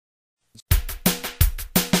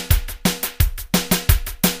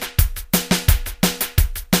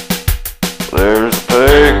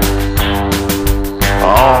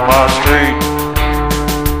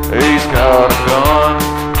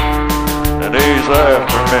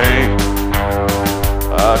after me.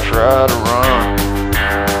 I try to run,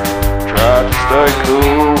 try to stay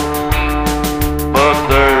cool, but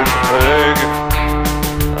there's a pig.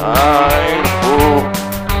 I ain't a fool,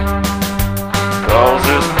 'cause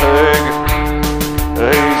this pig,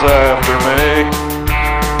 he's after me.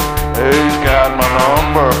 He's got my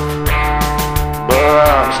number, but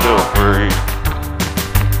I'm still free.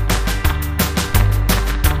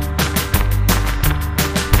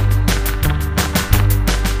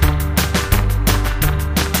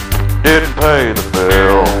 Didn't pay the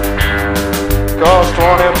bill, cost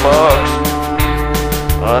 $20,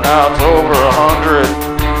 and now it's over 100,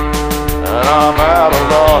 and I'm out of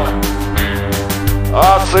luck.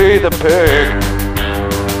 I see the pig,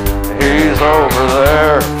 he's over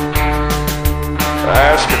there,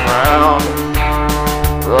 asking round.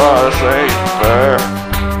 Oh, this ain't fair,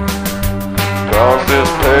 'cause this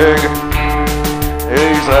pig,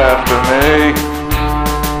 he's after me.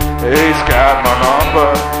 He's got my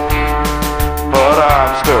number, but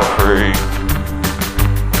I'm still free.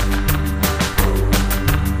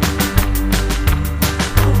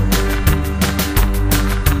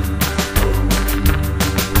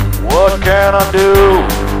 What can I do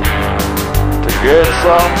to get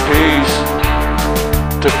some peace,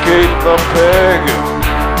 to keep the pig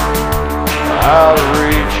out of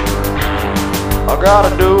reach? I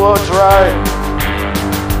gotta do what's right.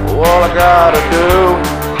 All I gotta do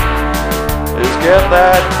is get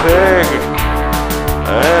that pig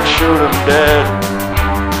and shoot him dead.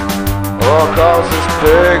 Oh, 'cause this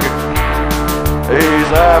pig,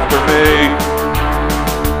 he's after me.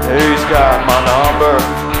 He's got my number,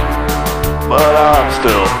 but I'm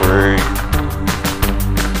still free.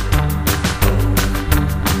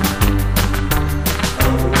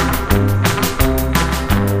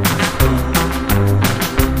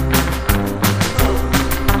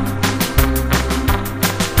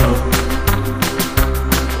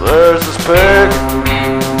 There's this pig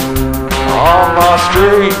on my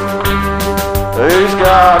street. He's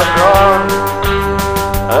got a gun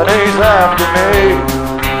and he's after me.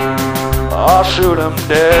 I'll shoot him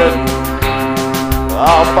dead.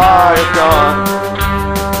 I'll buy a gun.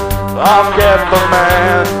 I'll get the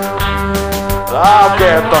man. I'll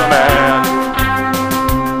get the man.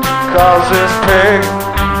 'Cause this pig,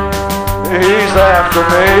 he's after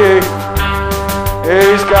me.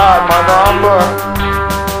 He's got my number,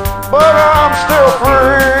 but I'm still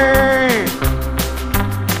free.